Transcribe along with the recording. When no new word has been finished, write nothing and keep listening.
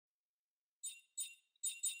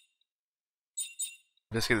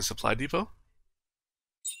Let's get the supply depot.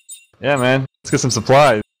 Yeah, man. Let's get some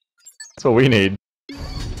supplies. That's what we need.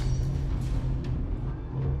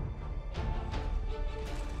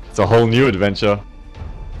 It's a whole new adventure.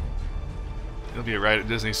 It'll be a ride at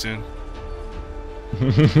Disney soon.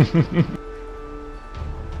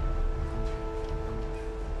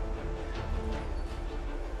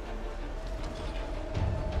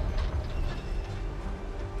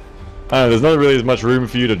 There's not really as much room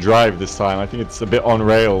for you to drive this time. I think it's a bit on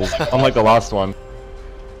rails, unlike the last one.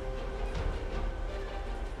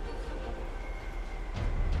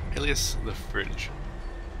 Alias the fridge.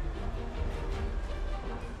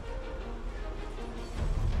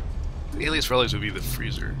 The alias for alias would be the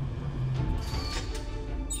freezer.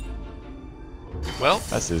 Well,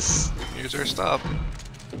 That's his. here's our stop.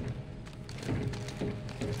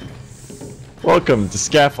 Welcome to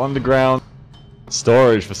Scaff Underground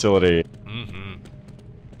Storage Facility.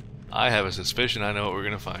 I have a suspicion I know what we're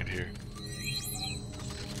gonna find here.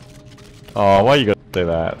 Oh, why you gotta say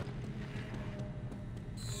that?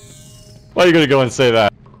 Why you gonna go and say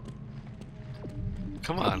that?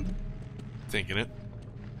 Come on. Thinking it.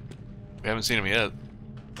 We haven't seen him yet.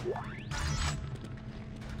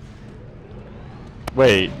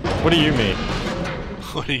 Wait, what do you mean?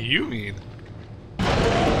 What do you mean?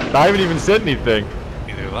 I haven't even said anything.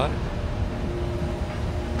 Neither have I.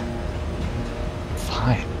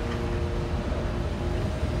 Fine.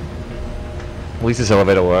 At least this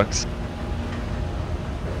elevator works.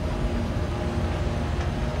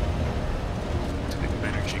 Take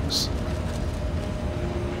better cheeks.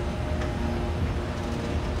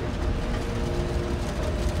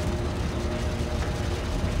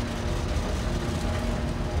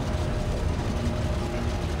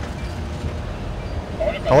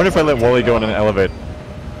 I wonder if I let Wally go in an elevator,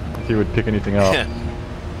 if he would pick anything up.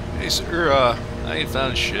 Hey sir, I ain't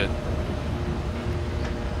found shit.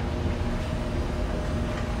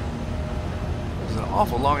 It's an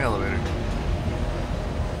awful long elevator.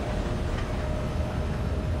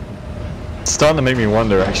 It's starting to make me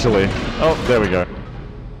wonder, actually. Oh, there we go.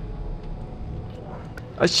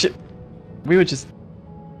 Oh shit. We were just...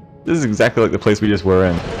 This is exactly like the place we just were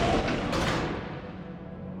in.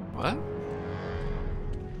 What?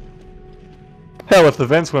 Hell, if the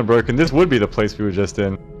vents weren't broken, this would be the place we were just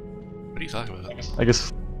in. What are you talking about? I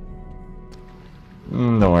guess...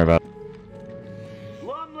 don't worry about it.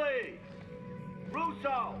 Lumley!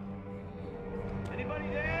 Russo! Anybody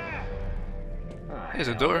there? There's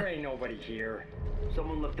a door. There ain't nobody here.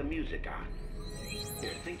 Someone left the music on.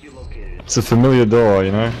 Here, think you located it. It's a familiar door,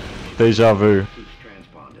 you know? Deja vu. Keeps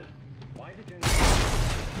transponder. Why did you...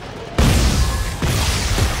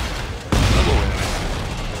 Double whammy.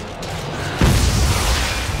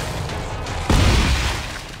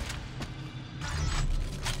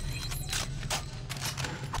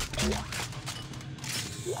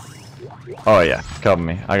 Oh yeah, cover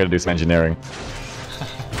me. I gotta do some engineering.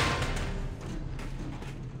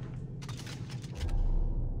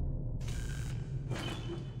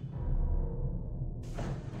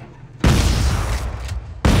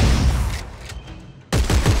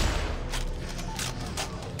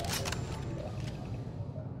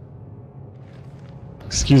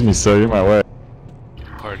 Excuse me, sir, you're in my way.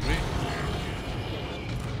 Pardon me?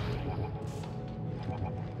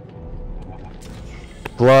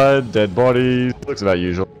 Blood, dead bodies, looks about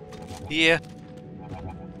usual. Yeah.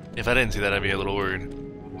 If I didn't see that, I'd be a little worried.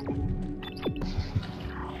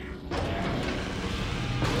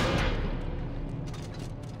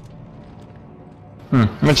 I'm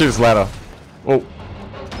gonna check this ladder. Oh.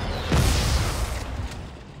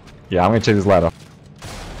 Yeah, I'm gonna check this ladder.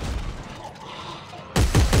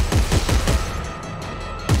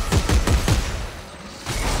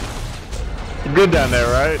 You're good down there,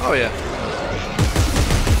 right? Oh yeah.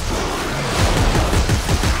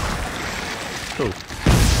 Cool.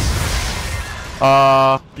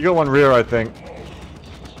 You got one rear, I think.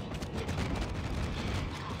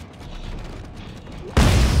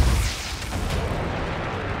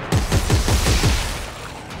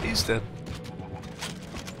 He's dead.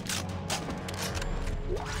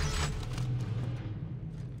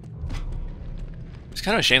 It's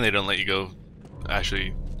kind of a shame they don't let you go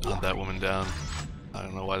actually hunt that woman down. I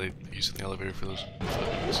don't know why they use the elevator for those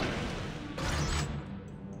photos.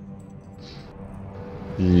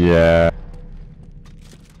 Yeah.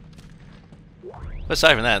 But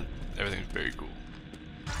aside from that, everything's very cool.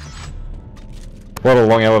 A lot of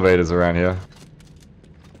long elevators around here.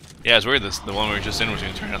 Yeah, it's weird. The one we were just in was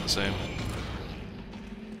going to turn out the same.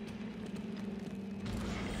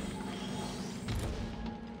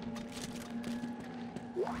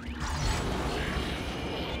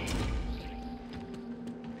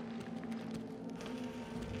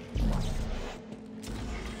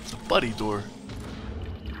 buddy door.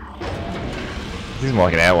 He's more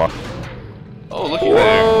like an airlock. Oh, looky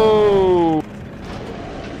there. Whoa!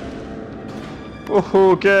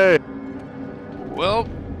 Okay. Well,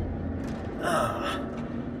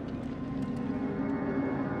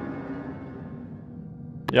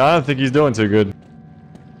 yeah, I don't think he's doing too good.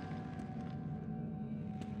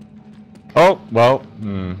 Oh, well,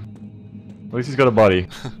 at least he's got a buddy.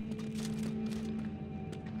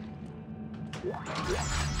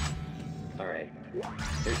 Alright,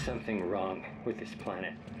 there's something wrong with this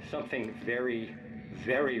planet. Something very,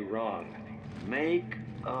 very wrong. Make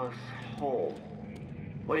us whole.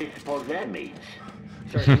 What do you suppose that means?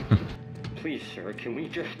 Sir, please, sir, can we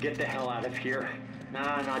just get the hell out of here?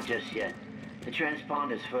 Nah, not just yet. The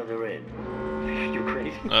transponder's further in. You're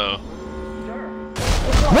crazy. oh. Sir!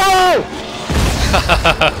 Whoa!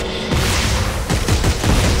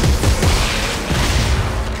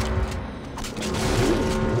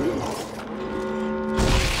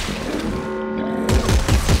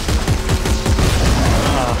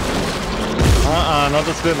 Not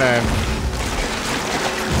the spit man.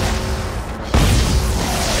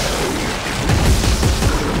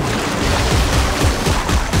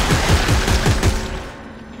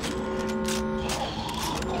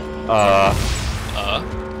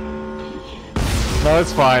 No,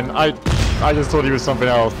 it's fine. I just thought he was something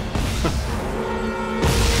else.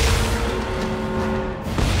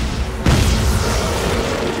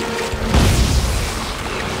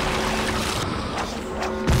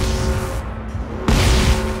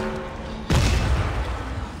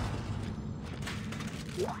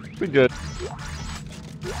 We good.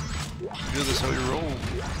 You do this how you roll.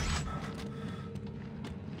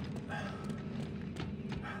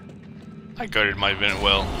 I guarded my vent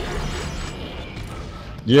well.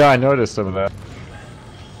 Yeah, I noticed some of that.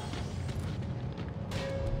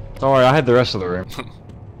 Don't worry, I had the rest of the room.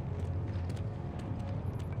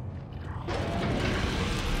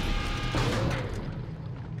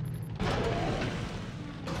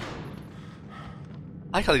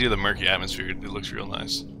 I like how they do the murky atmosphere. It looks real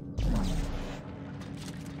nice.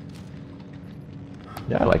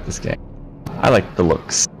 Yeah, I like this game. I like the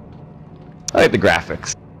looks. I like the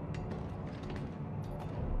graphics.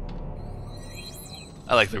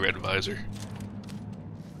 I like the red visor.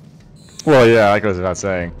 Well, yeah, like I was about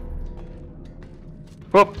saying.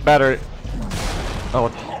 Whoop, battery. Oh,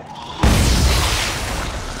 what the...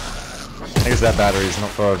 I guess that battery is not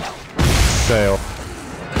for sale.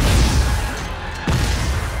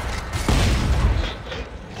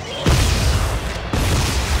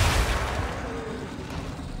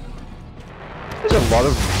 There's a lot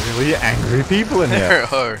of really angry people in here.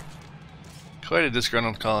 There are. Quite a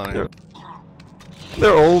disgruntled colony.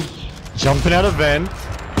 They're all jumping out of van,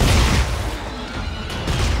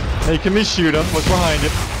 making me shoot them. What's behind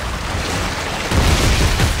it?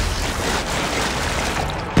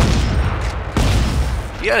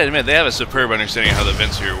 You gotta admit, they have a superb understanding of how the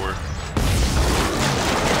vents here work.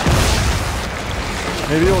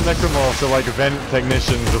 Maybe all necromorphs are like vent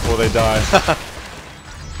technicians before they die.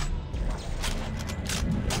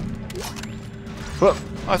 Well,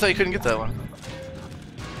 Oh, I thought you couldn't get that one.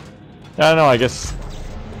 I don't know, I guess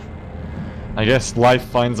life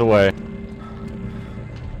finds a way.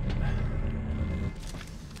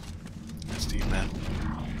 Steve, man.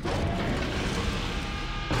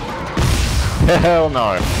 Hell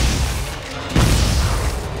no.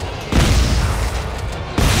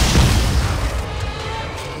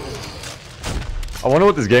 I wonder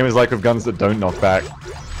what this game is like with guns that don't knock back.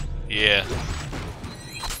 Yeah.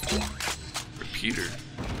 Repeater.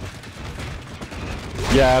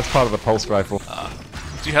 Yeah, that's part of the pulse rifle.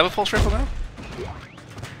 Do you have a pulse rifle now?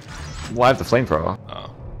 Well, I have the flamethrower.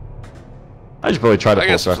 Oh. I should probably try the I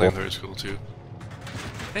guess pulse the rifle. flamethrower is cool too.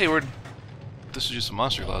 Hey, this is just a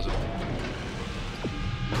monster closet.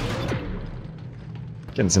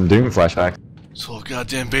 Getting some Doom flashback. This whole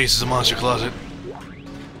goddamn base is a monster closet.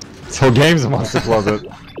 This whole game's a monster closet.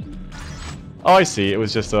 Oh, I see. It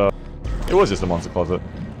was just a monster closet.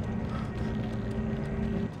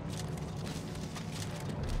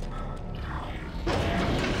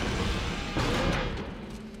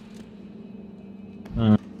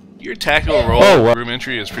 Your tactical roll room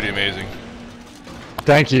entry is pretty amazing.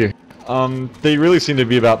 Thank you. They really seem to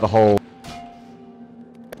be about the whole...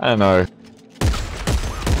 I don't know.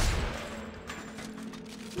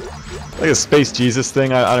 Like a Space Jesus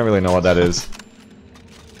thing? I don't really know what that is.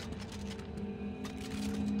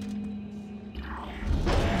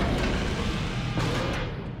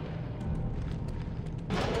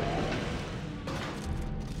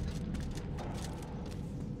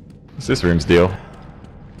 What's this room's deal?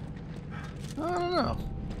 I don't know.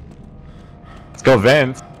 got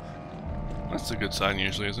vents. That's a good sign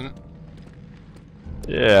usually, isn't it?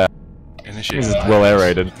 Yeah. Initiate. It's well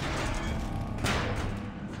aerated.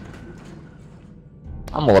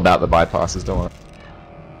 I'm all about the bypasses, don't worry.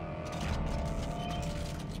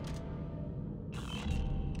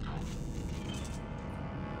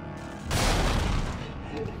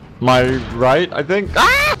 My right, I think.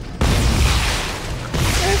 Ah!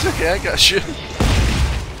 It's okay, I got you.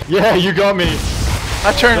 Yeah, you got me.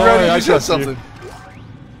 I turned Don't right worry, and I you said trust you. something.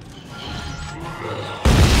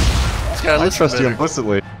 This guy I listens trust you better.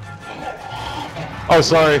 implicitly. Oh,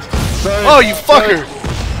 sorry. Sorry. Oh, you fucker!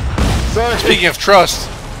 Sorry. Speaking of trust.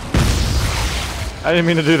 I didn't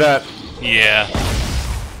mean to do that. Yeah.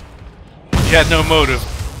 You had no motive.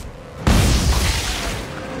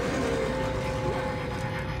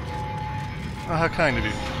 Oh, how kind of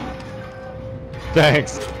you.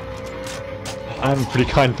 Thanks. I'm a pretty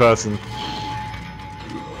kind person.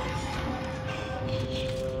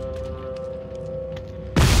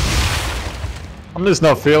 I'm just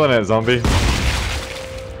not feeling it, zombie.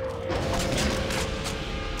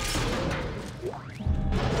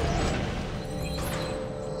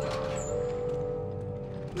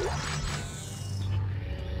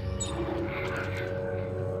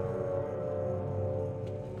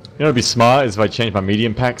 You know what'd be smart is if I change my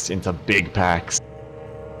medium packs into big packs.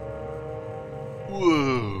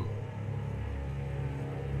 Whoa.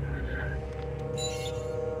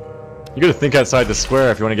 You gotta think outside the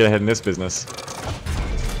square if you want to get ahead in this business.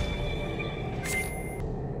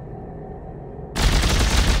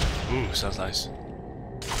 Ooh, sounds nice.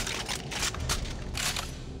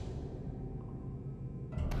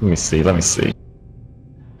 Let me see, let me see.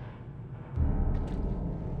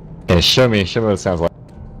 Yeah, show me what it sounds like.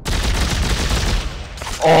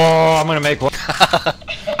 Oh, I'm gonna make one.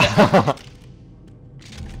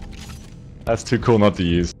 That's too cool not to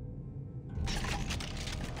use.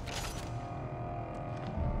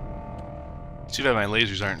 Too bad my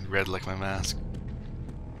lasers aren't red like my mask.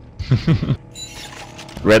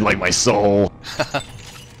 Red like my soul.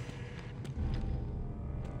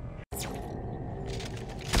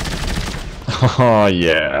 Oh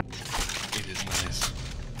yeah. It is nice.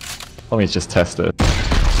 Let me just test it.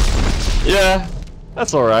 Yeah,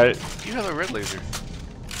 that's alright. You have a red laser.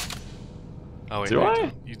 Oh wait, Do no, you I?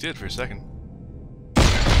 don't. You did for a second.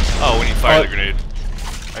 Oh, when you fire Oh, the grenade.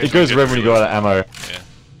 It goes red when you go out of ammo. Yeah.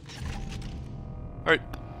 Alright.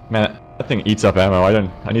 Man, that thing eats up ammo.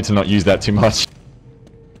 I need to not use that too much.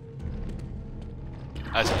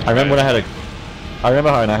 I remember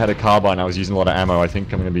when I had a carbine, I was using a lot of ammo. I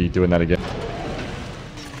think I'm gonna be doing that again.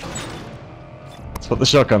 That's what the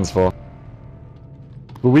shotgun's for.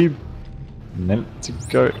 Were we meant to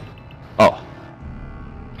go? Oh.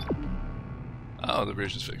 Oh, the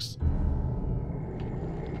bridge is fixed.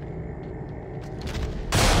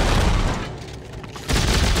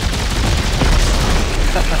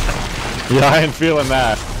 Yeah, I ain't feeling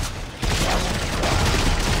that.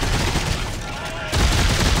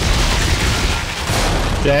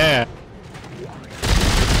 Damn.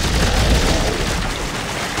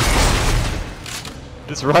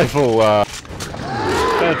 This rifle,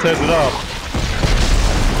 kinda tears it up.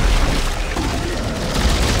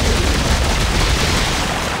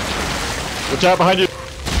 Watch out behind you.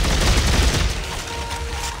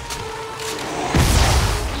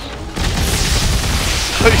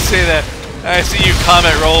 How do you say that? I see you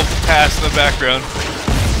comment roll past in the background.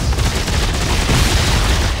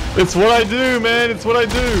 It's what I do, man. It's what I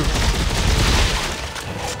do.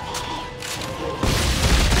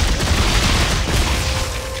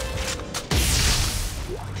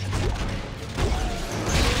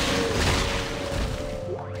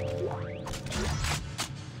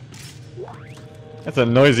 That's a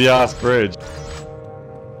noisy ass bridge.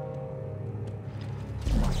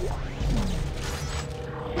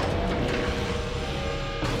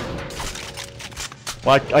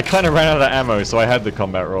 Well, I kind of ran out of ammo, so I had the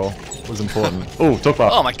combat roll. It was important. Oh, talk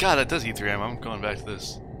about. Oh my god, that does eat 3 ammo. I'm going back to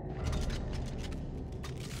this.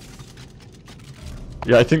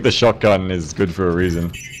 Yeah, I think the shotgun is good for a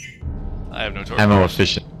reason. I have no torque. Ammo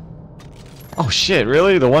efficient. Oh shit,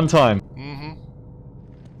 really? The one time? Mm-hmm.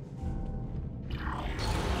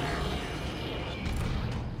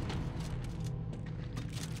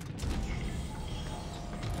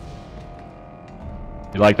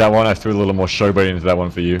 You like that one? I threw a little more showboat into that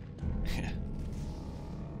one for you.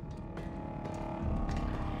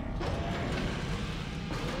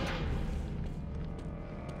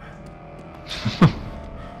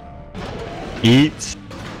 Eat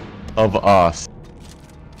of us.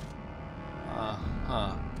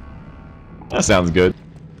 Huh. That sounds good.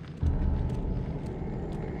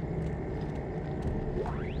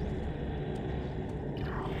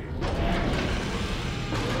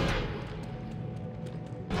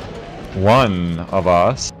 one of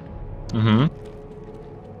us. Mm-hmm.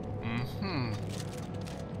 Mm-hmm.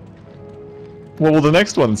 What will the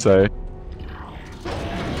next one say?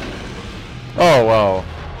 Oh, wow.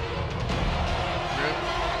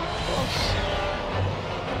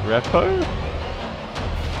 Repo?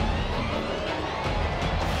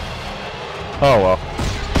 Oh, well.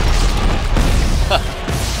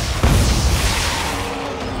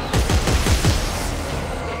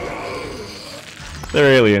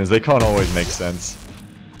 They're aliens, they can't always make sense.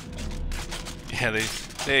 Yeah,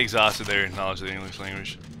 they exhausted their knowledge of the English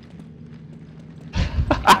language.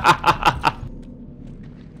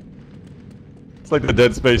 It's like the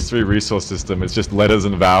Dead Space 3 resource system, it's just letters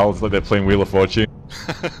and vowels, like they're playing Wheel of Fortune.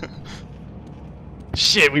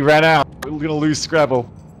 Shit, we ran out! We're gonna lose Scrabble.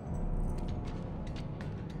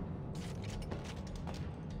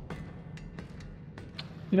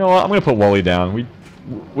 You know what, I'm gonna put Wally down.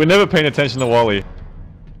 We're never paying attention to Wally.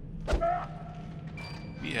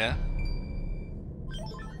 Yeah.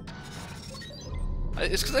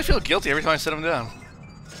 It's because I feel guilty every time I set him down.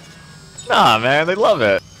 Nah, man, they love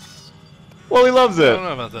it. Wally loves I it. don't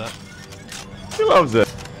know about that. He loves it.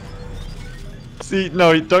 See,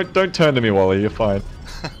 no, don't turn to me, Wally. You're fine.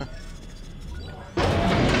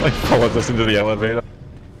 Like follows us into the elevator.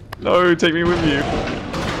 No, take me with you.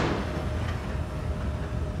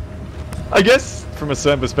 I guess from a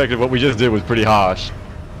certain perspective, what we just did was pretty harsh.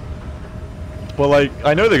 But like,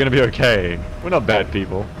 I know they're gonna be okay. We're not bad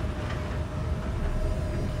people.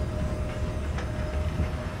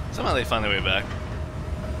 Somehow they find their way back.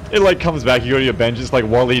 It like comes back, you go to your bench, it's like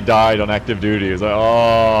Wally died on active duty. It's like,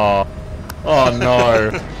 oh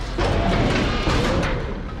no.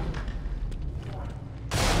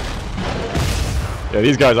 Yeah,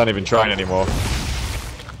 these guys aren't even trying anymore.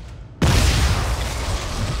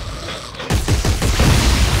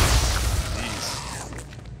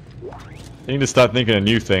 You need to start thinking of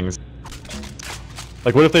new things.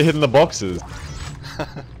 Like, what if they hid in the boxes?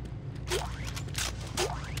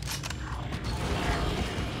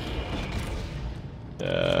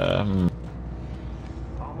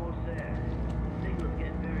 Almost there. Signal's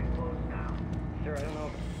getting very close now. Sir, I don't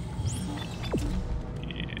know.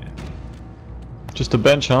 Yeah. Just a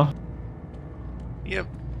bench, huh? Yep.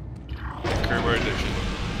 Curb our addiction.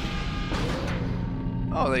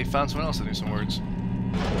 Oh, they found someone else that knew some words.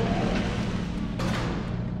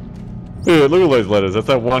 Dude, look at those letters. That's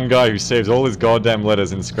that one guy who saves all his goddamn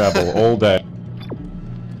letters in Scrabble all day.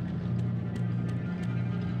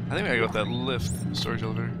 I think we gotta go with that lift storage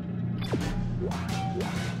elevator.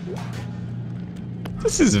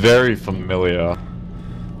 This is very familiar.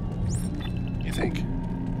 You think?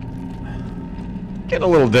 Getting a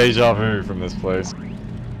little deja vu from this place.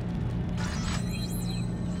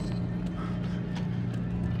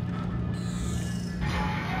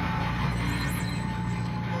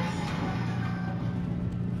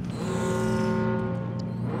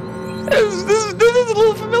 This is a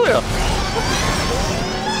little familiar.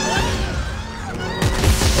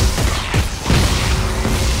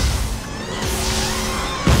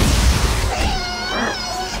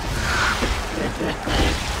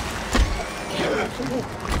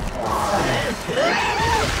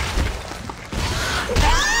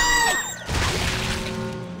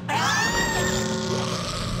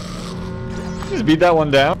 Just beat that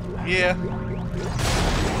one down. Yeah.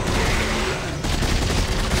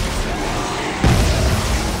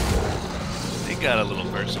 They got a little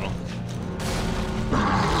personal.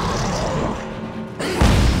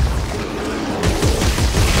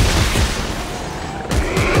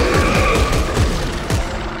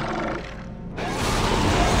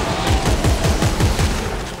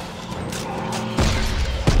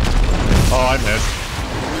 Oh, I missed.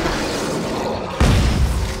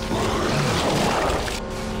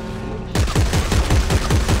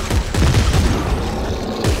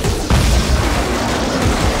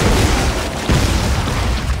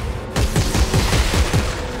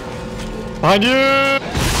 Behind you!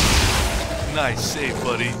 Nice save,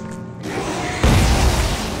 buddy.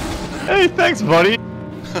 Hey, thanks, buddy.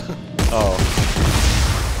 Oh.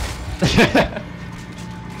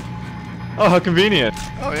 Oh, how convenient.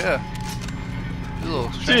 Oh yeah. There's a little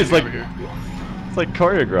Gee, it's like over here. it's like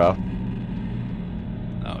choreographed.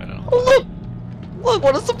 Oh, I don't know. Oh, look! Look,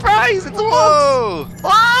 what a surprise! It's a Whoa!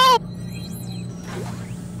 Wow!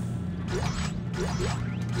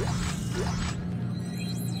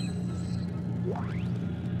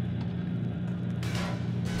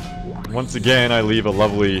 Once again, I leave a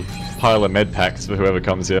lovely pile of med packs for whoever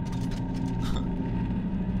comes here.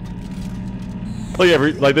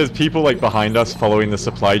 Like there's people like behind us following the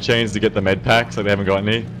supply chains to get the med packs, like they haven't got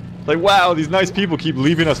any. Like, wow, these nice people keep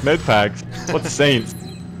leaving us med packs. What saints?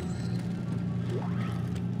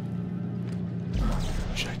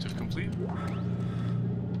 Objective complete.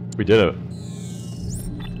 We did it.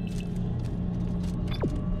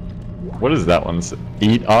 What is that one?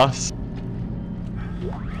 Eat us?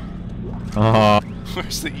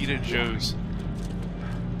 Where's the Eat at Joe's?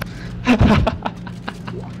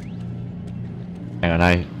 Man,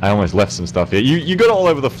 I almost left some stuff here. You got it all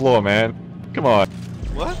over the floor, man. Come on.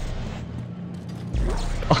 What?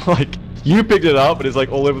 Like, you picked it up, but it's like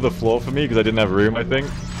all over the floor for me because I didn't have room, I think.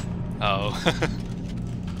 Oh.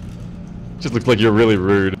 Just looks like you're really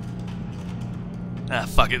rude. Ah,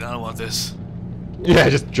 fuck it, I don't want this. Yeah, I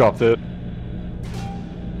just dropped it.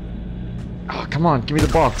 Oh, come on, give me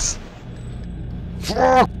the box.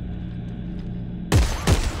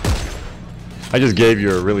 I just gave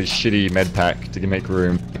you a really shitty med pack to make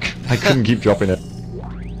room. I couldn't keep dropping it.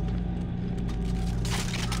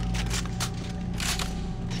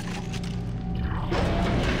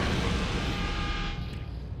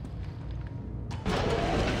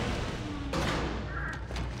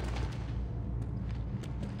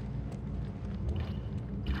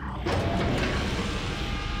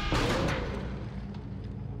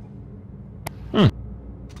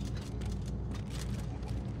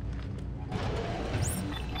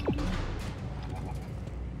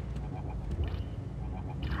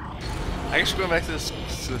 I guess going back to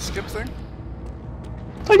the skip thing?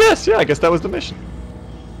 I guess, yeah, I guess that was the mission.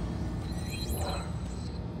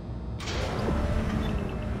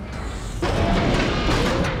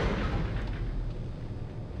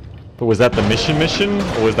 But was that the mission,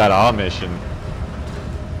 or was that our mission?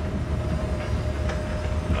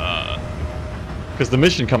 Because the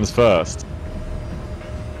mission comes first.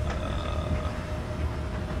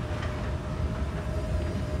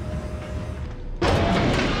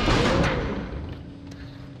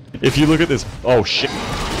 If you look at this... Oh, shit.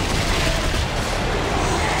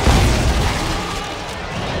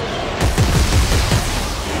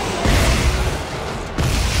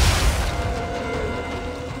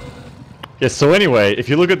 Yeah, so anyway, if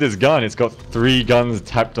you look at this gun, it's got 3 guns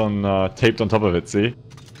taped on top of it, see?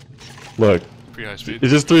 Look. Pretty high speed.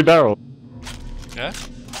 It's just 3 barrels. Yeah?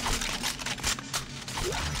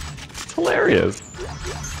 It's hilarious.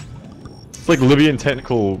 It's like Libyan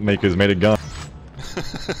technical makers made a gun.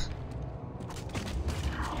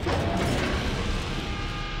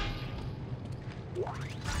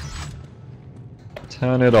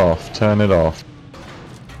 Turn it off, turn it off.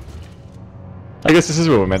 I guess this is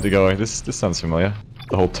where we're meant to go. This sounds familiar.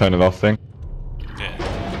 The whole turn it off thing. Yeah.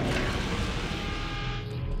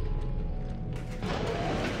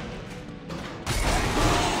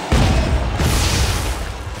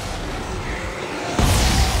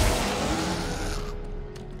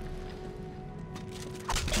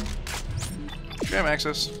 Jam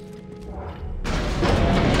access.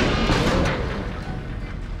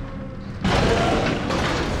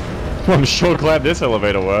 I'm sure glad this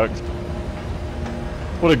elevator worked.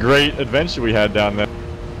 What a great adventure we had down there.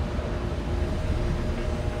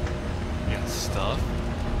 We got stuff.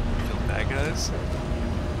 We killed bad guys.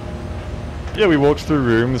 Yeah, we walked through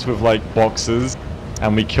rooms with like boxes,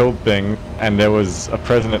 and we killed things, and there was a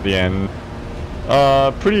present at the end.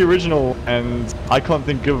 Pretty original, and I can't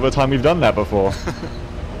think of a time we've done that before.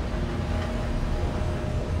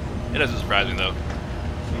 It doesn't surprise me though.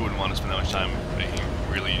 We wouldn't want to spend that much time making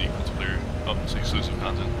really unique multiplayer, it's exclusive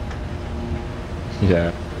content.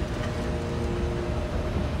 Yeah.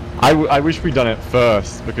 I wish we'd done it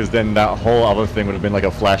first, because then that whole other thing would have been like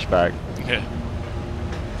a flashback. Yeah.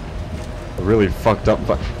 A really fucked up.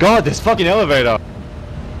 God, this fucking elevator!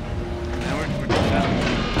 Now we're deep down.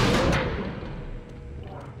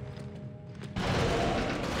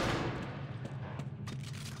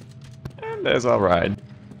 And there's our ride.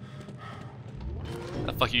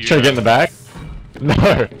 Ah, fuck you. Should I get in the back?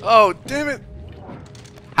 No. Oh, damn it!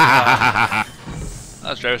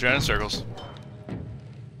 Let's drive us around in circles.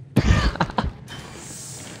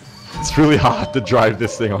 It's really hard to drive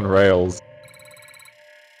this thing on rails.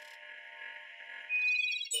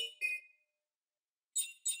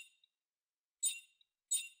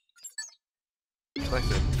 It's like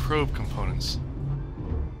the probe components.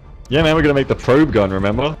 Yeah, man, we're gonna make the probe gun,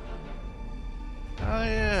 remember? Oh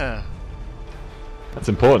yeah. That's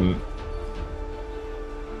important.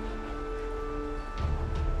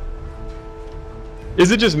 Is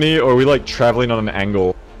it just me, or are we like traveling on an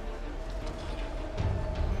angle?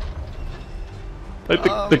 Like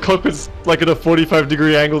the cockpit's like at a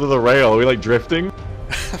 45-degree angle to the rail. Are we like drifting?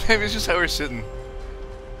 Maybe it's just how we're sitting.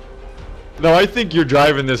 No, I think you're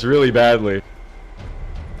driving this really badly.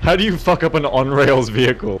 How do you fuck up an on-rails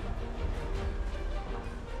vehicle?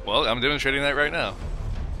 Well, I'm demonstrating that right now.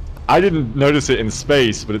 I didn't notice it in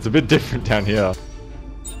space, but it's a bit different down here.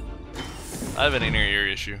 I have an inner ear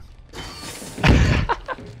issue.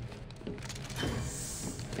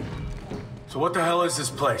 So what the hell is this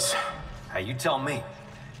place? Hey, you tell me.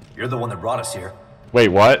 You're the one that brought us here. Wait,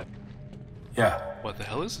 what? Yeah, What the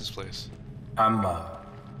hell is this place? I'm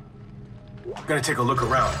gonna take a look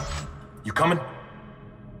around. You coming?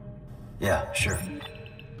 Yeah, sure.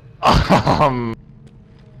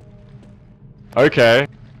 Okay.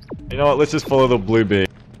 You know what, let's just follow the blue bee.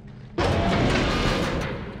 I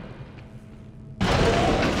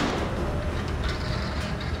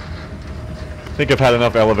think I've had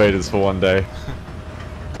enough elevators for one day.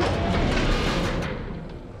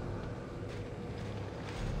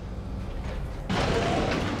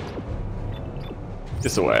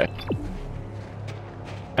 This away.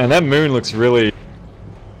 And that moon looks really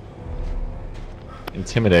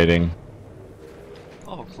intimidating.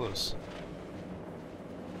 Oh, close.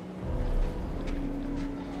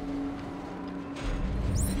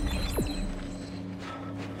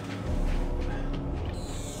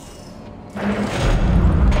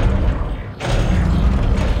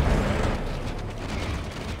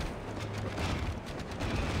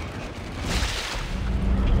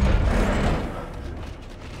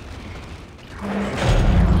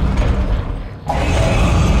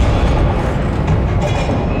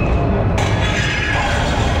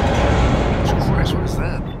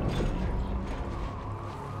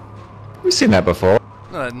 We've seen that before.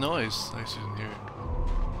 No, that noise. I actually didn't hear it.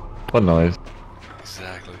 What noise?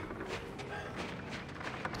 Exactly.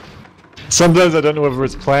 Sometimes I don't know whether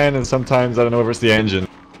it's planned, and sometimes I don't know whether it's the engine.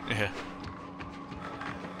 Yeah.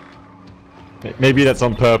 Maybe that's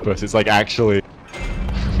on purpose. It's like actually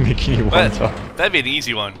making you want to. That'd be an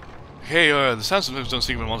easy one. Hey, the sound systems don't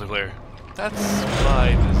sync with multiplayer. That's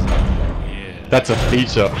my design. Yeah. That's a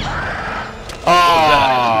feature.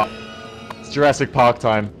 Ah! It's Jurassic Park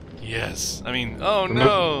time. Yes. I mean, oh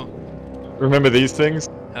no. Remember these things?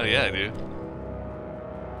 Hell yeah, I do.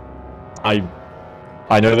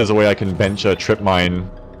 I know there's a way I can bench a trip mine.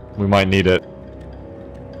 We might need it.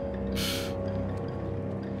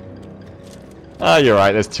 Ah, you're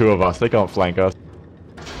right. There's two of us. They can't flank us.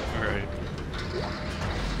 Alright.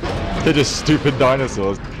 They're just stupid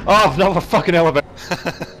dinosaurs. Oh, no, a fucking elevator.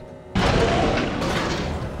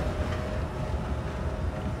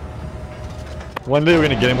 One day we're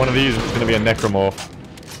gonna get in one of these and it's gonna be a necromorph.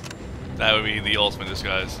 That would be the ultimate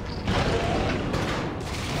disguise.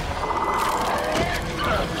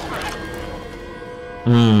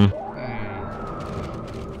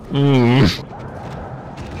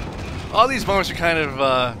 All these moments are kind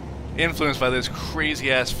of influenced by this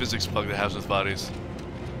crazy ass physics bug that has with bodies.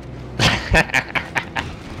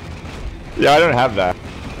 Yeah, I don't have that.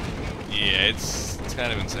 Yeah, it's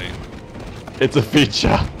kind of insane. It's a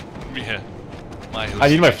feature. Yeah. I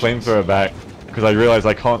need my flamethrower back because I realize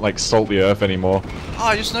I can't like salt the earth anymore. Oh,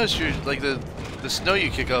 I just noticed you like the snow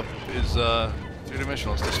you kick up is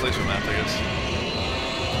three-dimensional. It's displacement map, I guess.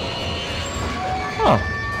 Huh.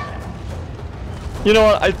 You know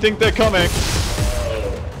what? I think they're coming.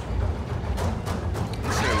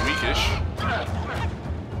 They're weakish.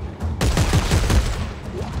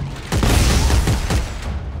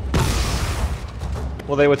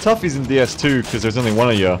 Well, they were toughies in DS2 because there's only one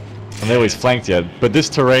of you, and they always flanked you. But this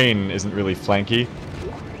terrain isn't really flanky.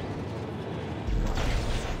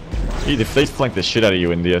 If they flanked the shit out of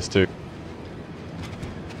you in DS2.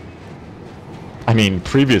 I mean,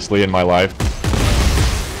 previously in my life.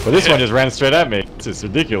 But this one just ran straight at me. It's just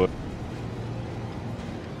ridiculous.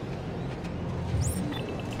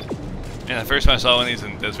 Yeah, the first time I saw one of these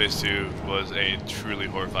in Dead Space 2 was a truly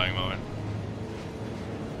horrifying moment.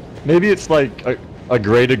 Maybe it's like a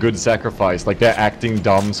greater good sacrifice. Like they're acting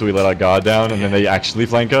dumb, so we let our guard down, and then they actually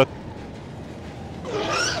flank us.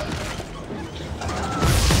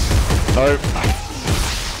 Nope.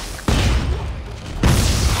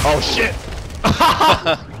 Oh shit!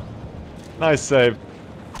 Nice save.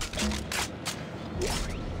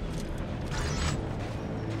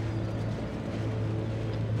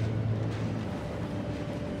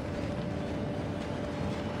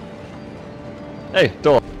 Hey,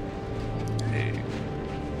 door. Hey.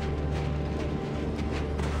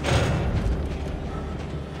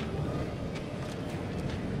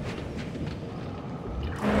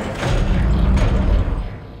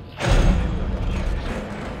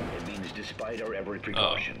 It means despite our every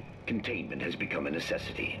precaution, containment has become a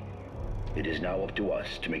necessity. It is now up to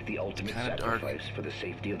us to make the ultimate sacrifice for the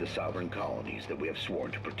safety of the sovereign colonies that we have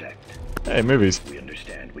sworn to protect. Hey, movies. We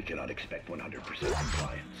understand we cannot expect 100%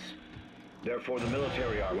 compliance. Therefore, the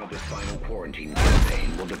military arm of this final quarantine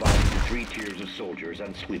campaign will divide into 3 tiers of soldiers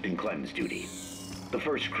on sweep and cleanse duty. The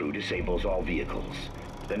first crew disables all vehicles.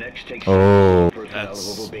 The next takes personnel who have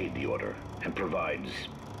obeyed the order and provides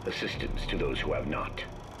assistance to those who have not.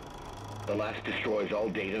 The last destroys all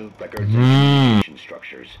data, records, and communication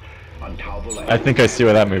structures on Talva. I think I see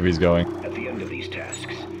where that movie's going. At the end of these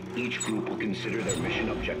tasks, each group will consider their mission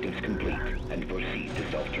objectives complete and proceed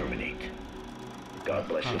to self-terminate. God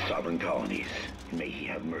bless the sovereign colonies, and may he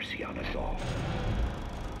have mercy on us all.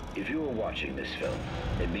 If you are watching this film,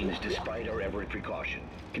 it means despite our every precaution,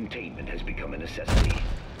 containment has become a necessity.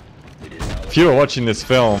 It is now If you are watching this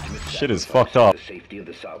film, shit is fucked up. the safety of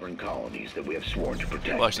the sovereign colonies that we have sworn to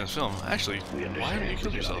protect. Watching this film, actually, We why understand haven't you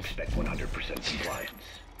killed we cannot yourself? expect 100% compliance.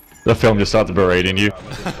 The film just starts berating you.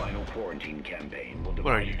 This final quarantine campaign will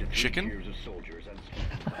What are divide you, into 3 chicken? tiers of soldiers and the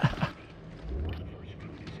first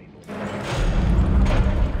crew disabled.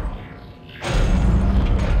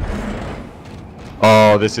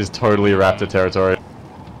 Oh, this is totally Raptor territory.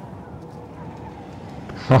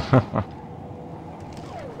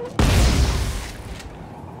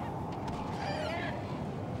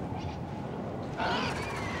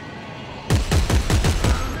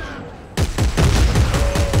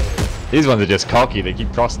 These ones are just cocky, they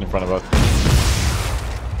keep crossing in front of us.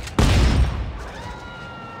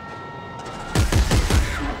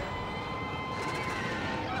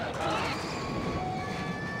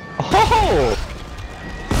 Oh!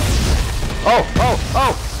 Oh, oh,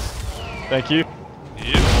 oh! Thank you.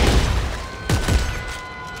 Yep.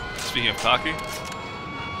 Speaking of cocky,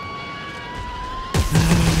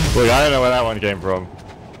 Look, I don't know where that one came from.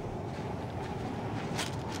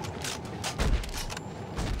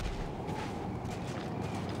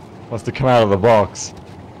 Wants to come out of the box.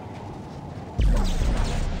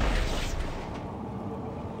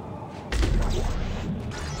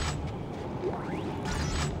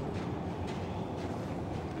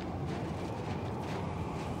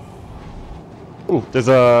 Ooh, there's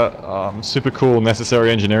a super cool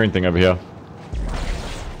necessary engineering thing over here.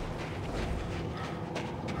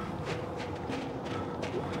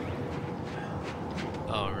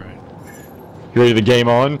 alright. You ready to game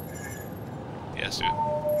on? Yes, dude.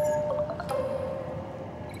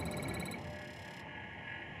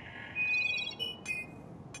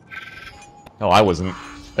 Oh, I wasn't.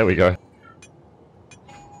 There we go.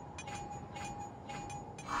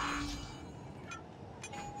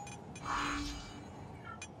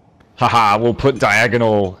 Haha, we'll put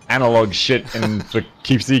diagonal analog shit in for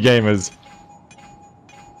QC gamers.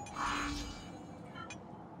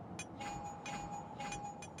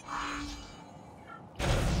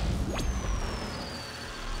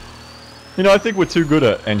 You know, I think we're too good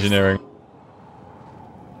at engineering.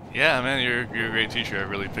 Yeah, man, you're a great teacher. I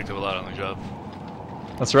really picked up a lot on the job.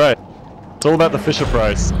 That's right. It's all about the Fisher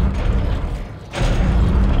Price.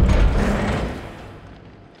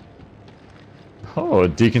 Oh,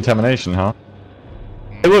 decontamination, huh?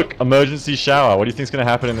 Hey look, emergency shower. What do you think's gonna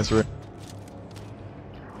happen in this room?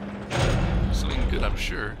 Something good, I'm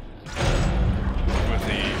sure. With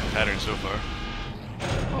the pattern so far.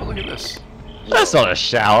 Oh, look at this. That's not a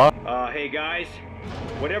shower. Hey guys,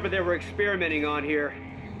 whatever they were experimenting on here,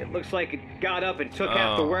 it looks like it got up and took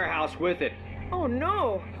half the warehouse with it. Oh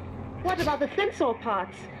no! What about the sensor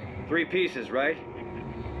pots? 3 pieces, right?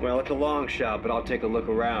 Well, it's a long shot, but I'll take a look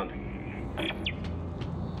around.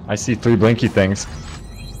 I see 3 blinky things.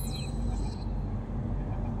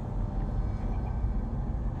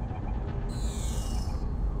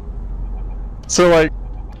 So like,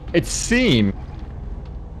 it seemed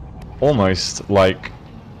almost like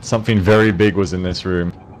something very big was in this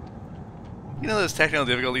room. You know those technical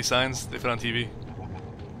difficulty signs they put on TV?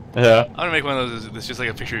 Yeah. I'm gonna make one of those that's just like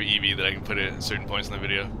a picture of EB that I can put at certain points in the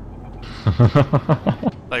video.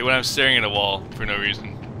 Like when I'm staring at a wall for no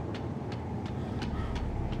reason.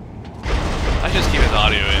 I just keep his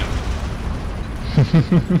audio in.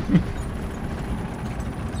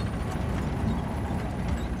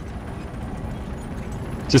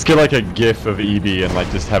 Just get like a GIF of EB and like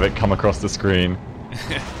just have it come across the screen.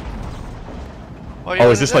 Yeah, Oh,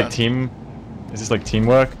 is this like team? Is this like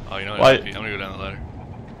teamwork? Oh, you know what? Why- I'm gonna go down the ladder.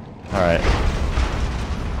 Alright.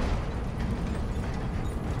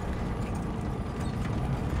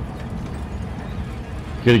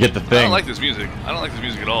 You gotta get the I thing. don't like this music. I don't like this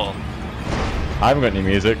music at all. I haven't got any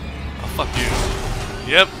music. Oh, fuck you.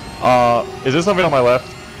 Yep. Is there something on my left?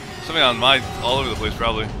 Something on my all over the place,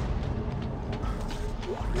 probably.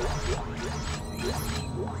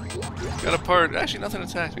 Got a part. Actually, nothing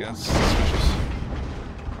attacked me. That's suspicious.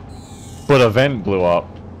 But a vent blew up.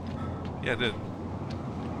 Yeah, it did.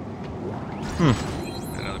 Hmm.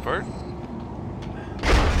 Another part?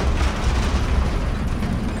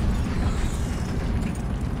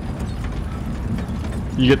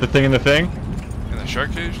 You get the thing in the thing? In the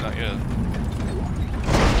shark cage? Not yet.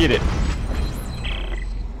 Get it.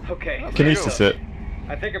 Okay. Kinesis it.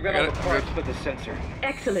 I think I've got all the parts for the sensor.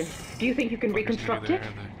 Excellent. Do you think you can reconstruct it?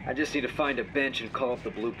 I just need to find a bench and call up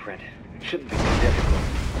the blueprint. Shouldn't be too difficult.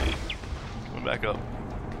 Coming back up.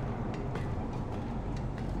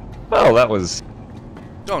 Well, that was...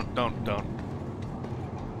 Don't.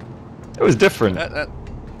 It was different. That.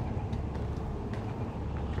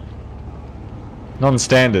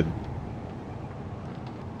 Non-standard.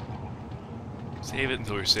 Save it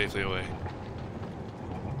until we're safely away.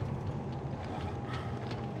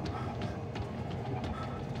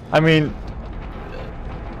 I mean...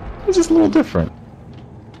 It's just a little different.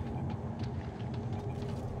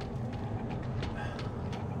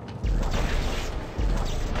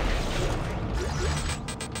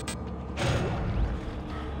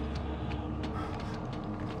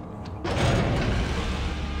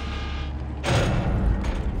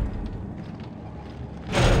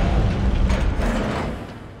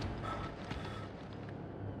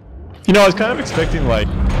 You know, I was kind of expecting, like,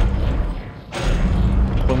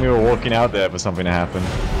 when we were walking out there for something to happen.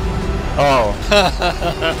 Oh.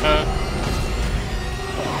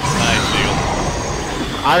 Nice, Beagle.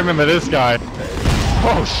 I remember this guy.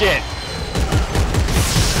 Oh, shit.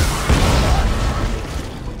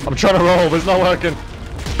 I'm trying to roll, but it's not working.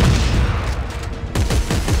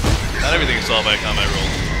 Not everything is solved by combat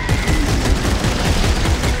rolls.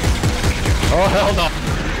 Oh, hell no.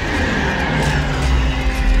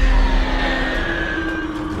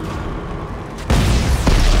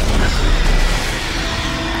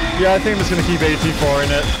 Yeah, I think I'm just gonna keep AT4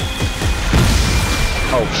 in it.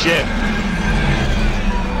 Oh shit.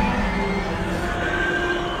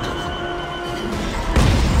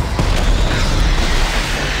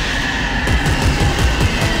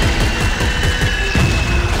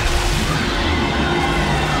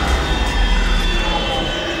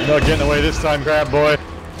 You're not getting away this time, grab boy.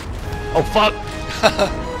 Oh fuck.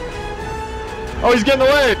 Oh, he's getting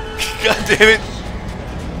away. God damn it.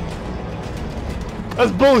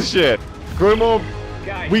 That's bullshit! Grow more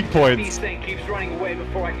Guys, weak points. this thing keeps running away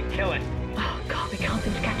before I can kill it. Oh god, we can't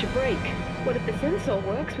seem to catch a break. What if the sensor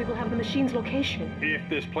works? We will have the machine's location. If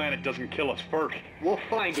this planet doesn't kill us first. We'll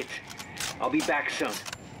find it. I'll be back soon.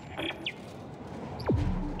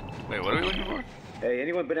 Wait, what are we looking for? Hey,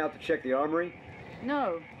 anyone been out to check the armory?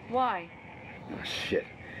 No. Why? Oh, shit.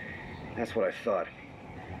 That's what I thought.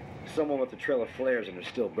 Someone with a trail of flares and they're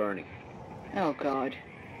still burning. Oh god.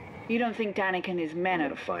 You don't think Danik and his men I'm are...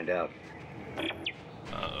 gonna find out.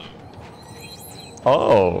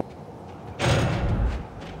 Oh.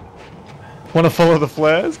 Wanna follow the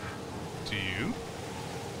flares? Do you?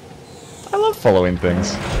 I love following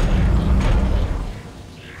things.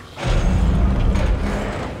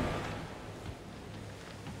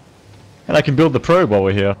 And I can build the probe while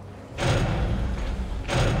we're here.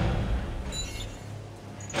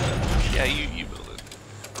 Yeah, you build it.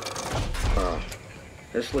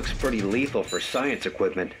 This looks pretty lethal for science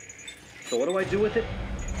equipment. So what do I do with it?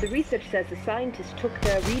 The research says the scientists took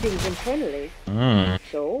their readings internally.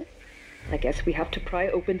 So, I guess we have to pry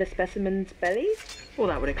open the specimen's bellies? Well,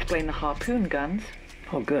 that would explain the harpoon guns.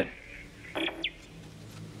 Oh, good.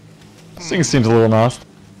 This thing seems a little nasty.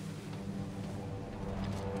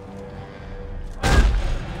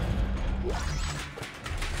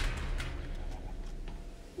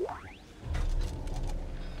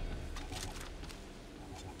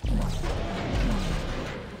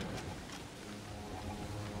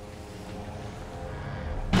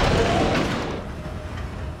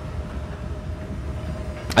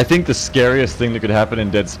 I think the scariest thing that could happen in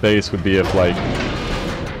Dead Space would be if, like,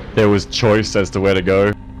 there was choice as to where to go.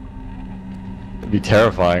 It'd be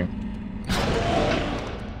terrifying.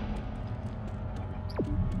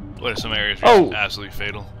 What are some areas where it's absolutely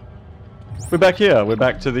fatal? We're back here. We're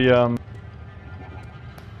back to the,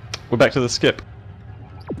 we're back to the skip.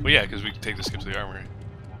 Well, yeah, because we can take the skip to the armory.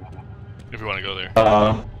 If we want to go there.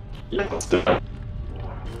 Yeah, let's do it.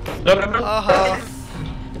 No.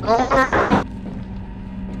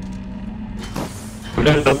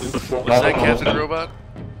 What's that, Captain Robot?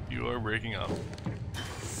 You are breaking up.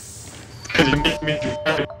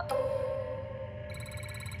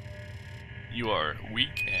 You are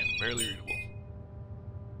weak and barely readable.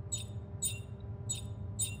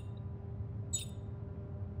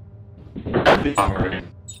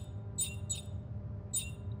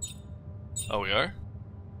 Oh, we are?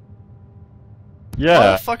 Yeah.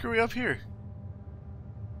 Why the fuck are we up here?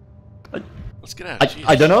 Let's get out.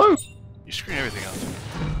 I don't know. You screwed everything up.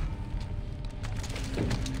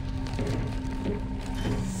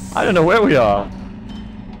 I don't know where we are.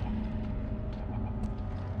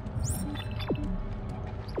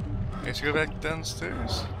 to go back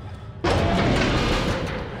downstairs?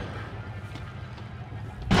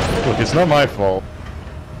 Look, it's not my fault.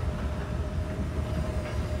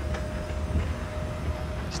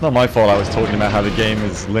 It's not my fault I was talking about how the game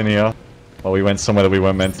is linear while we went somewhere that we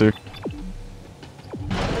weren't meant to.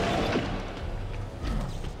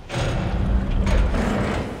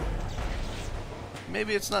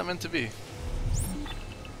 Maybe it's not meant to be.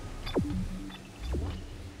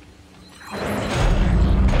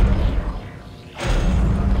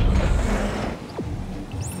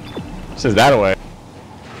 Says that away.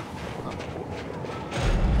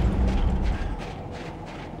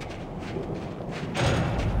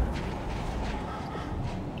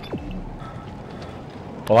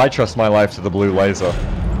 Well, I trust my life to the blue laser.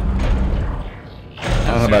 I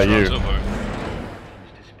don't know about you.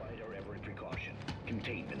 Despite our every precaution,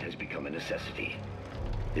 containment has become a necessity.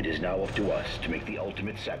 It is now up to us to make the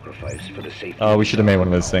ultimate sacrifice for the safety. Oh, we should have made one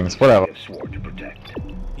of those things. Whatever. We have sworn to protect.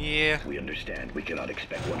 Yeah. We understand we cannot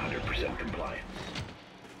expect 100% compliance.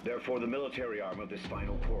 Therefore, the military arm of this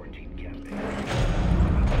final quarantine campaign.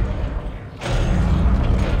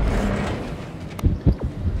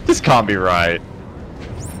 This can't be right.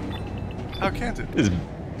 How can't it?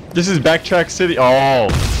 This is Backtrack City. Oh.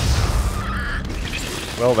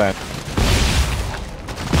 Well then.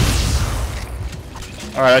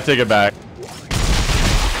 Alright, I take it back.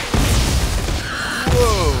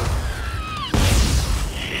 Whoa!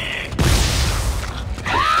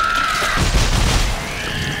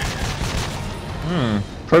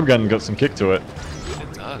 Probe gun got some kick to it.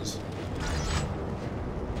 It does.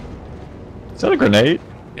 Is that a grenade?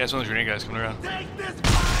 Yeah, it's one of those grenade guys coming around.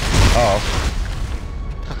 Oh.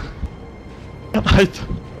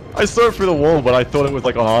 I saw it through the wall, but I thought it was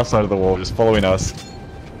like on our side of the wall, just following us.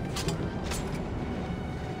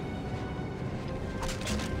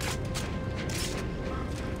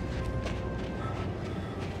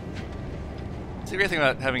 The great thing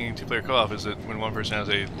about having two-player co-op is that when one person has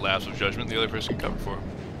a lapse of judgment, the other person can cover for him.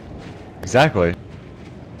 Exactly.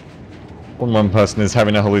 When one person is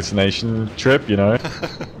having a hallucination trip, you know.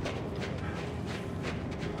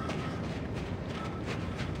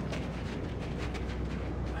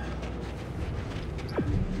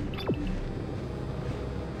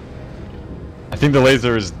 I think the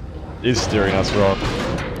laser is steering us wrong.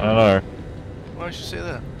 I don't know. Why would you say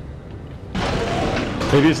that?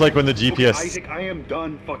 Maybe it's like when the GPS... Isaac, I am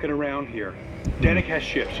done fucking around here. Danik has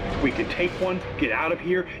ships. We can take one, get out of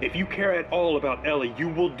here. If you care at all about Ellie, you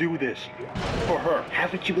will do this. For her.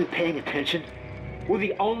 Haven't you been paying attention? We're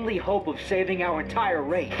the only hope of saving our entire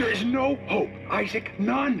race. There is no hope, Isaac.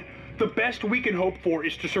 None. The best we can hope for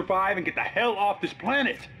is to survive and get the hell off this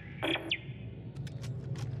planet.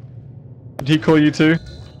 Did he call you too?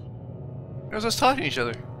 It was us talking to each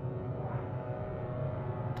other.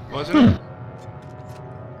 Wasn't it?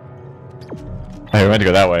 Hey, we meant to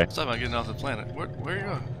go that way. It's talking about getting off the planet. Where are you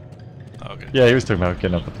going? Oh, okay. Yeah, he was talking about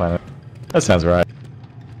getting off the planet. That sounds right.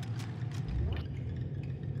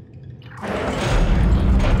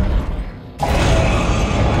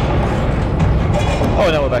 Oh,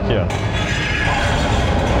 now we're back here.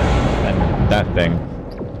 And that thing.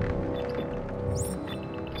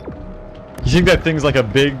 You think that thing's like a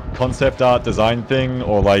big concept art design thing,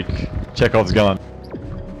 or like Chekhov's gun?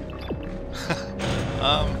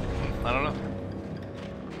 I don't know.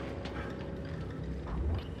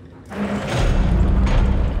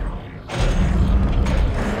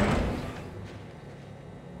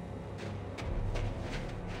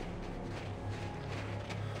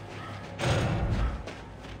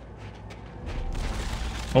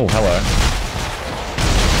 Oh, hello.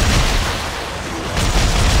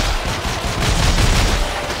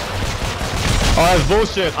 Oh, that's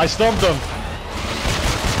bullshit. I stomped them.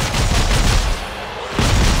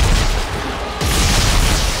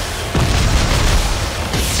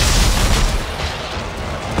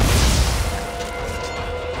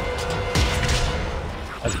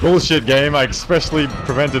 That's bullshit, game. I expressly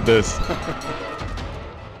prevented this.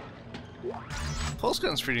 Pulse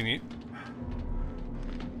gun's pretty neat.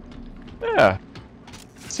 Yeah.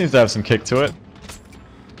 Seems to have some kick to it.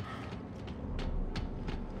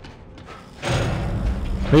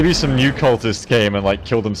 Maybe some new cultists came and like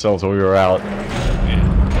killed themselves while we were out. Yeah.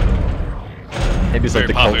 Maybe it's like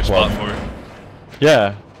the cult club. Spot for it.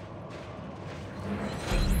 Yeah.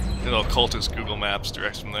 The little cultist Google Maps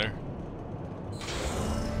directs from there.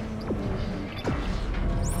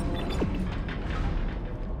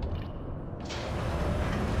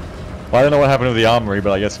 Well, I don't know what happened to the armory,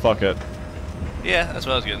 but I guess fuck it. Yeah, that's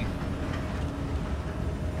what I was getting.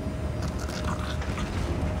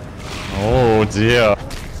 Oh dear.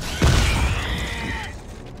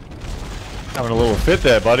 Having a little fit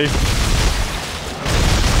there, buddy.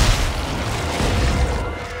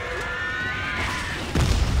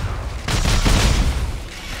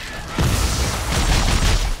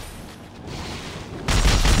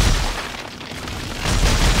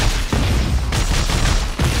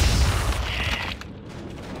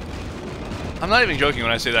 I'm not even joking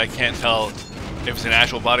when I say that I can't tell if it's an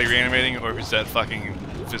actual body reanimating or if it's that fucking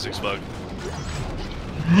physics bug.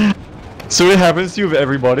 So it happens to you with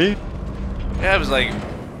everybody? Yeah, it was like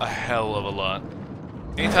a hell of a lot.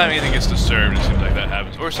 Anytime anything gets disturbed, it seems like that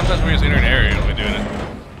happens. Or sometimes we just enter an area and we're doing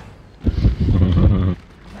it.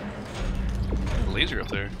 Laser up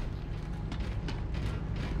there.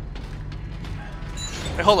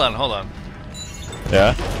 Hey, hold on.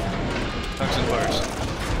 Yeah? Tungsten bars.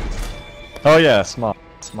 Oh yeah, smart.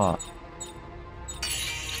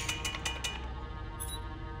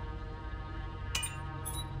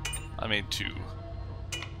 I made 2.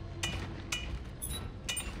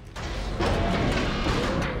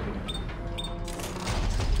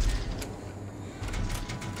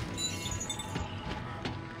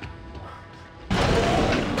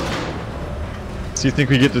 So you think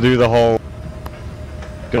we get to do the whole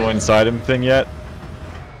go inside him thing yet?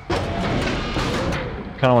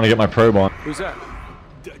 Kinda wanna get my probe on. Who's that?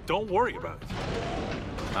 Don't worry about it.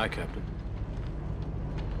 Hi, Captain.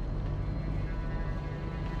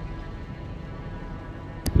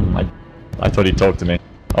 I thought he'd talk to me.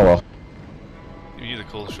 Oh well. Give you the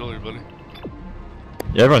cold shoulder, buddy.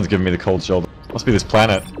 Yeah, everyone's giving me the cold shoulder. Must be this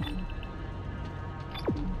planet.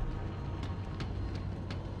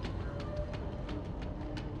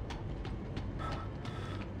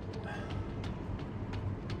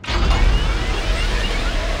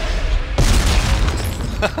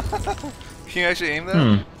 Can you actually aim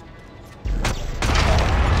that?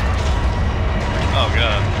 Oh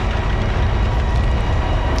god.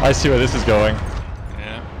 I see where this is going.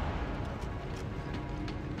 Yeah.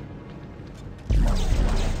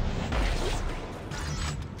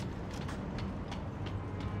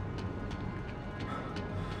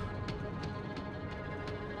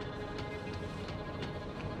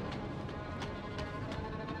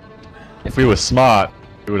 If we were smart,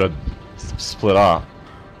 we would have split up.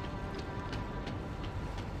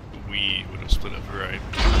 We would have split up, right?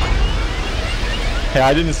 Hey,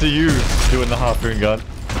 I didn't see you doing the harpoon gun.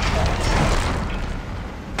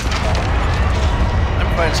 I'm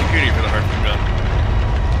providing security for the harpoon gun.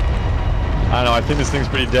 I know, I think this thing's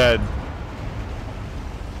pretty dead.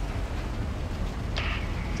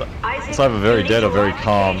 It's either very dead or very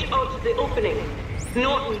calm.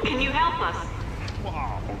 Norton, can you help us?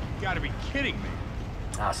 Wow, you gotta be kidding me.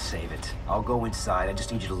 I'll save it. I'll go inside. I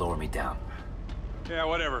just need you to lower me down. Yeah,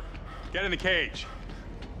 whatever. Get in the cage.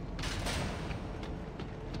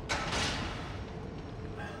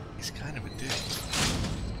 He's kind of a dick.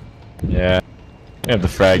 Yeah. I have to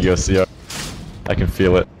frag your CO. I can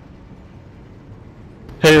feel it.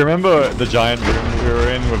 Hey, remember the giant room we were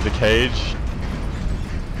in with the cage?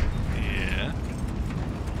 Yeah.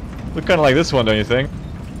 Look kinda like this one, don't you think?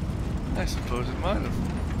 I suppose it might have.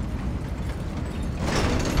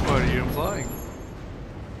 What are you implying?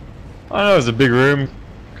 I don't know, it was a big room.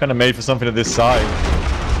 Kinda made for something of this size.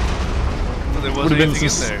 Well, there wasn't anything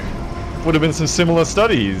in there. Would have been some similar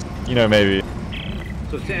studies, you know, maybe.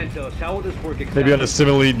 So Santos, how will this work exactly? Maybe on a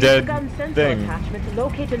similarly dead gun sensor thing. attachment to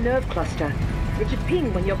locate a nerve cluster, which should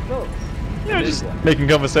ping when you're close. You know, just making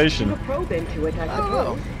conversation. Put a probe into it, I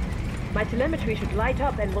suppose. My telemetry should light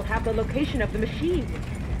up and we'll have the location of the machine.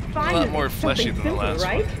 Finally, A lot more fleshy something than the simple, last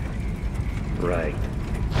right? one. Right.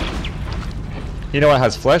 You know it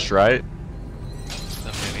has flesh, right?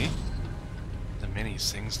 The mini? The mini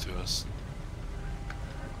sings to us.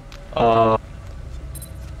 Wait,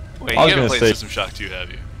 Wait, I was you haven't gonna played say- System Shock 2,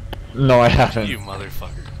 have you? No, I haven't. You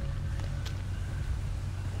motherfucker.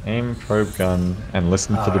 Aim probe gun and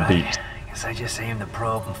listen for the beat. Guess I just aim the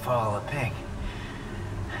probe and follow the ping.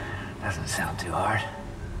 Doesn't sound too hard.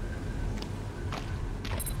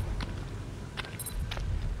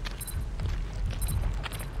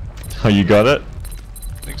 Oh, you got it?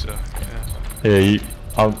 I think so, yeah. Yeah,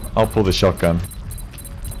 I'll pull the shotgun.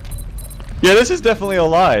 Yeah, this is definitely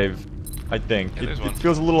alive. I think Yeah, there's it one.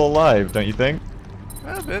 feels a little alive, don't you think?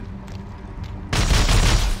 A bit.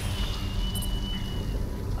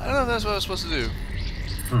 I don't know if that's what I was supposed to do.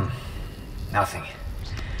 Nothing.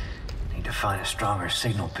 Need to find a stronger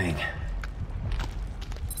signal ping.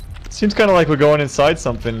 Seems kind of like we're going inside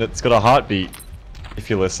something that's got a heartbeat. If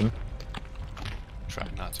you listen, Try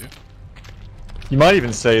not to. you might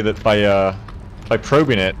even say that by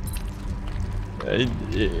probing it,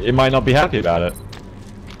 it might not be happy about it.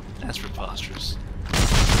 That's preposterous.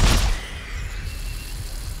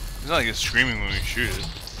 not like it's screaming when we shoot it.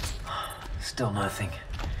 Still nothing.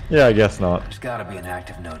 Yeah, I guess not. There's gotta be an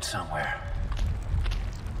active node somewhere.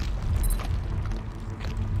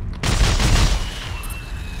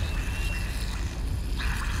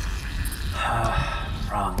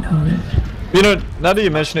 Wrong node. You know, now that you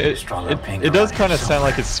mention it, it does kind of sound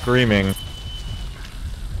like it's screaming.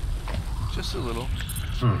 Just a little.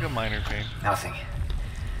 Like a minor pain. Nothing.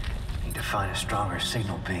 Need to find a stronger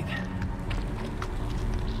signal ping.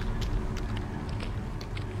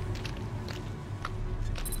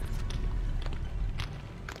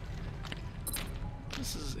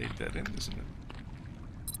 This is a dead end, isn't it?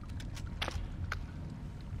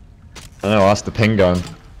 I don't know, ask the ping gun.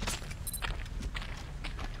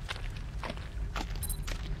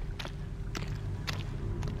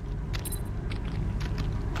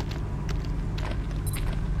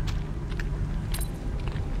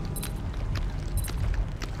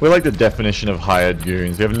 We're like the definition of hired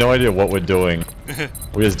goons. We have no idea what we're doing.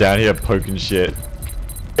 We're just down here poking shit.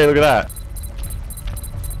 Hey, look at that.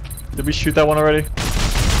 Did we shoot that one already?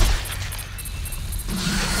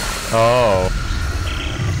 Oh.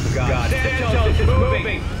 God, Santos is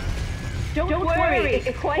moving. Don't worry,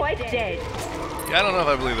 it's quite dead. Yeah, I don't know if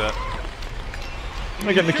I believe that. Let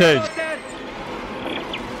me get in the cage.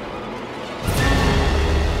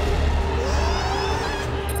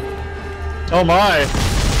 Oh my!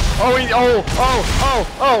 Oh,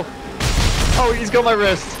 oh, he's got my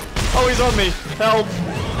wrist. Oh, he's on me. Help!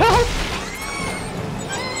 Help!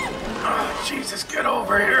 Oh, Jesus, get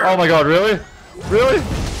over here. Oh my god, really? Really?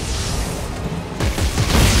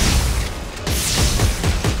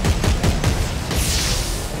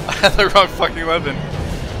 I had the wrong fucking weapon.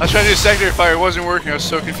 I was trying to do secondary fire, it wasn't working, I was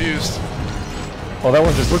so confused. Oh, that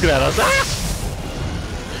one's just looking at us. Ah!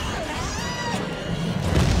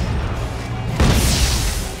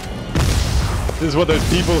 This is what those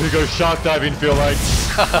people who go shark diving feel like.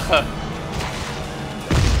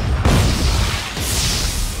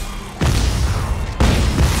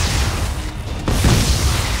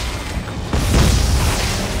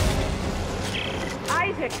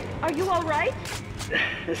 Isaac, are you alright?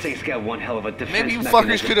 This thing's got one hell of a defense Maybe you mechanism.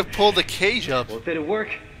 fuckers could have pulled the cage up. Well, did it work?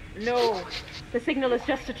 No. The signal is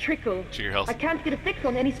just a trickle. To your health. I can't get a fix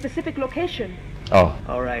on any specific location. Oh.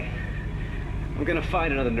 Alright. I'm gonna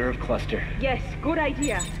find another nerve cluster. Yes, good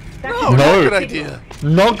idea. That's No, not a good idea.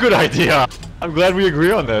 Not good idea. I'm glad we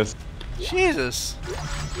agree on this. Jesus.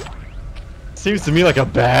 Seems to me like a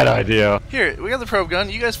bad idea. Here, we got the probe gun.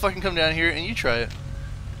 You guys fucking come down here and you try it.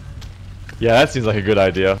 Yeah, that seems like a good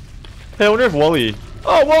idea. Hey, I wonder if Wally...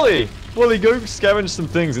 Oh, Wally! Wally, go scavenge some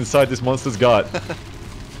things inside this monster's gut. Oh,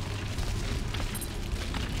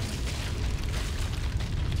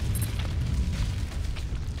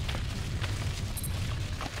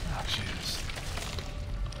 Jesus.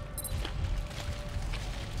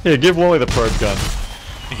 Here, give Wally the probe gun.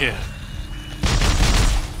 Yeah.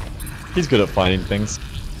 He's good at finding things.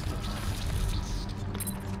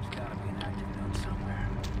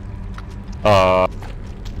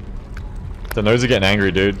 The nodes are getting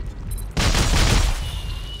angry, dude.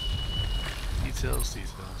 Details,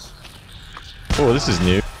 details. Oh, this is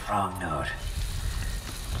new. Wrong node.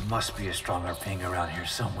 There must be a stronger ping around here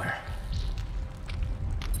somewhere.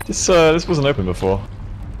 This wasn't open before.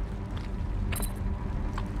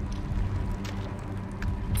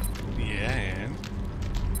 Yeah, and...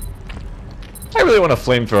 I really want a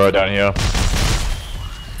flamethrower down here.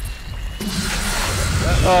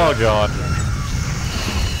 Oh god.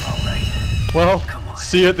 Well,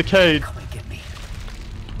 see you at the cage.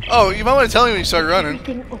 Oh, you might want to tell me when you start running.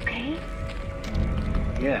 Everything okay?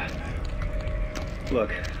 Yeah.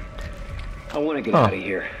 Look, I want to get out of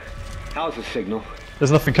here. How's the signal?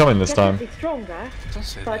 There's nothing coming this time. Definitely stronger. Don't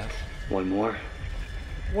say but that. One more.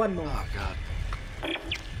 One more. Oh, God.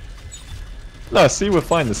 No, see, we're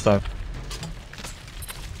fine this time.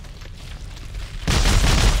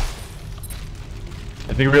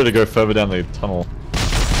 I think we ought to go further down the tunnel.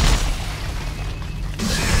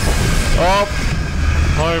 Oh!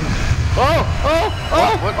 Home! Oh! Oh!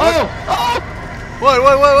 Oh! What? Oh!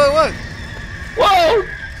 What? Whoa!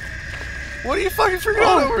 What are you fucking freaking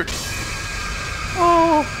out over?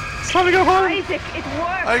 Oh! It's time to go home! Isaac, it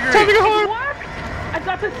worked! I agree. Time to go It home! worked! I've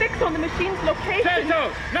got the fix on the machine's location.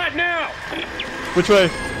 Santos, not now! Which way?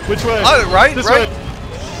 Which way? Right, This right. way.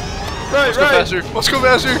 Right, Let's go right. faster. Let's go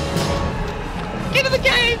faster. Get in the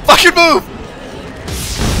cave! Fucking move!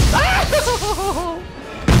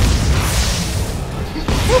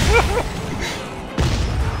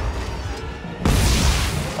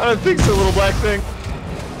 I don't think so, little black thing.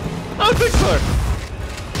 I don't think so.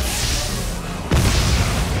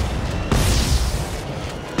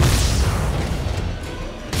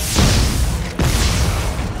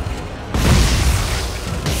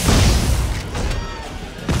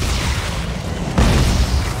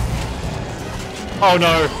 Oh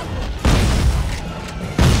no!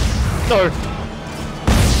 No!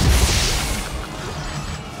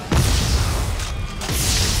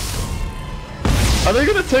 Are they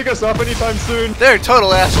gonna take us up anytime soon? They're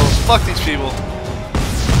total assholes. Fuck these people.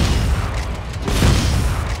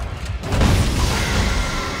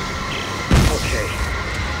 Okay.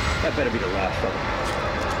 That better be the last of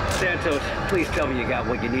them. Santos, please tell me you got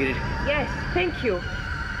what you needed. Yes, thank you.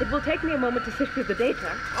 It will take me a moment to sift through the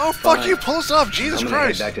data. Oh fuck you! Pull us off, Jesus I'm gonna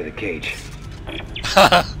Christ! head back to the cage.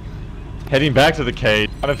 Heading back to the cage.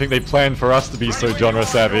 I don't think they planned for us to be so genre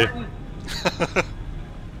savvy.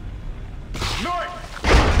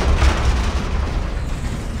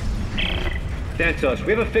 Santos,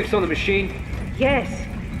 we have a fix on the machine? Yes.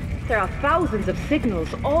 There are thousands of signals,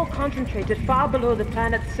 all concentrated far below the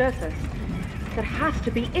planet's surface. That has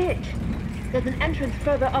to be it. There's an entrance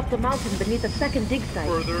further up the mountain beneath a second dig site.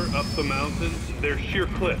 Further up the mountains, there's sheer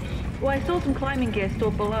cliffs. Well, I saw some climbing gear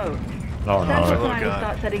stored below. Oh Santos no. and I will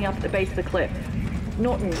start setting up at the base of the cliff.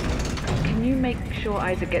 Norton, can you make sure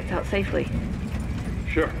Isaac gets out safely?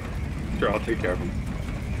 Sure. Sure, I'll take care of him.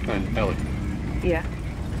 And Ellie, Yeah.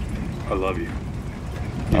 I love you.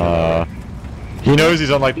 He knows he's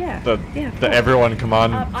on like Yeah, the of everyone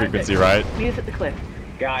command Isaac, frequency, right? meet us at the cliff.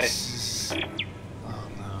 Got it. Oh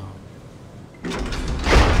no.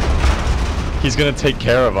 He's gonna take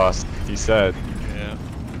care of us, he said. Yeah.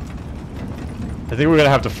 I think we're gonna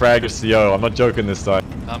have to frag a CO. I'm not joking this time.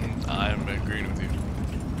 I'm agreeing with you.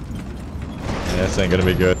 Yeah, this ain't gonna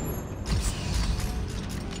be good.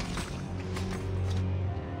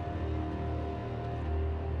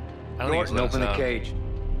 I don't think he's let us out. cage.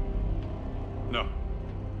 No.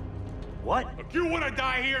 What? If you want to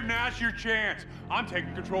die here, now's your chance. I'm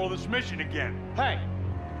taking control of this mission again. Hey,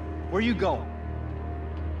 where you going?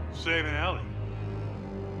 Saving Ellie.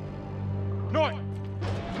 North!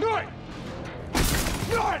 North!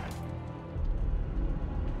 North!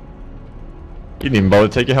 You didn't even bother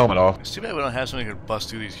to take your helmet off. It's too bad we don't have something that could bust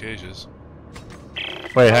through these cages.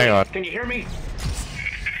 Wait, hang on. Can you hear me?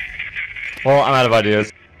 Well, I'm out of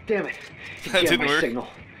ideas. Damn it. That didn't work. Signal.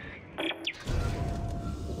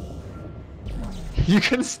 You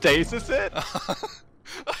can stasis it?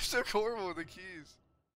 I'm so horrible with the keys.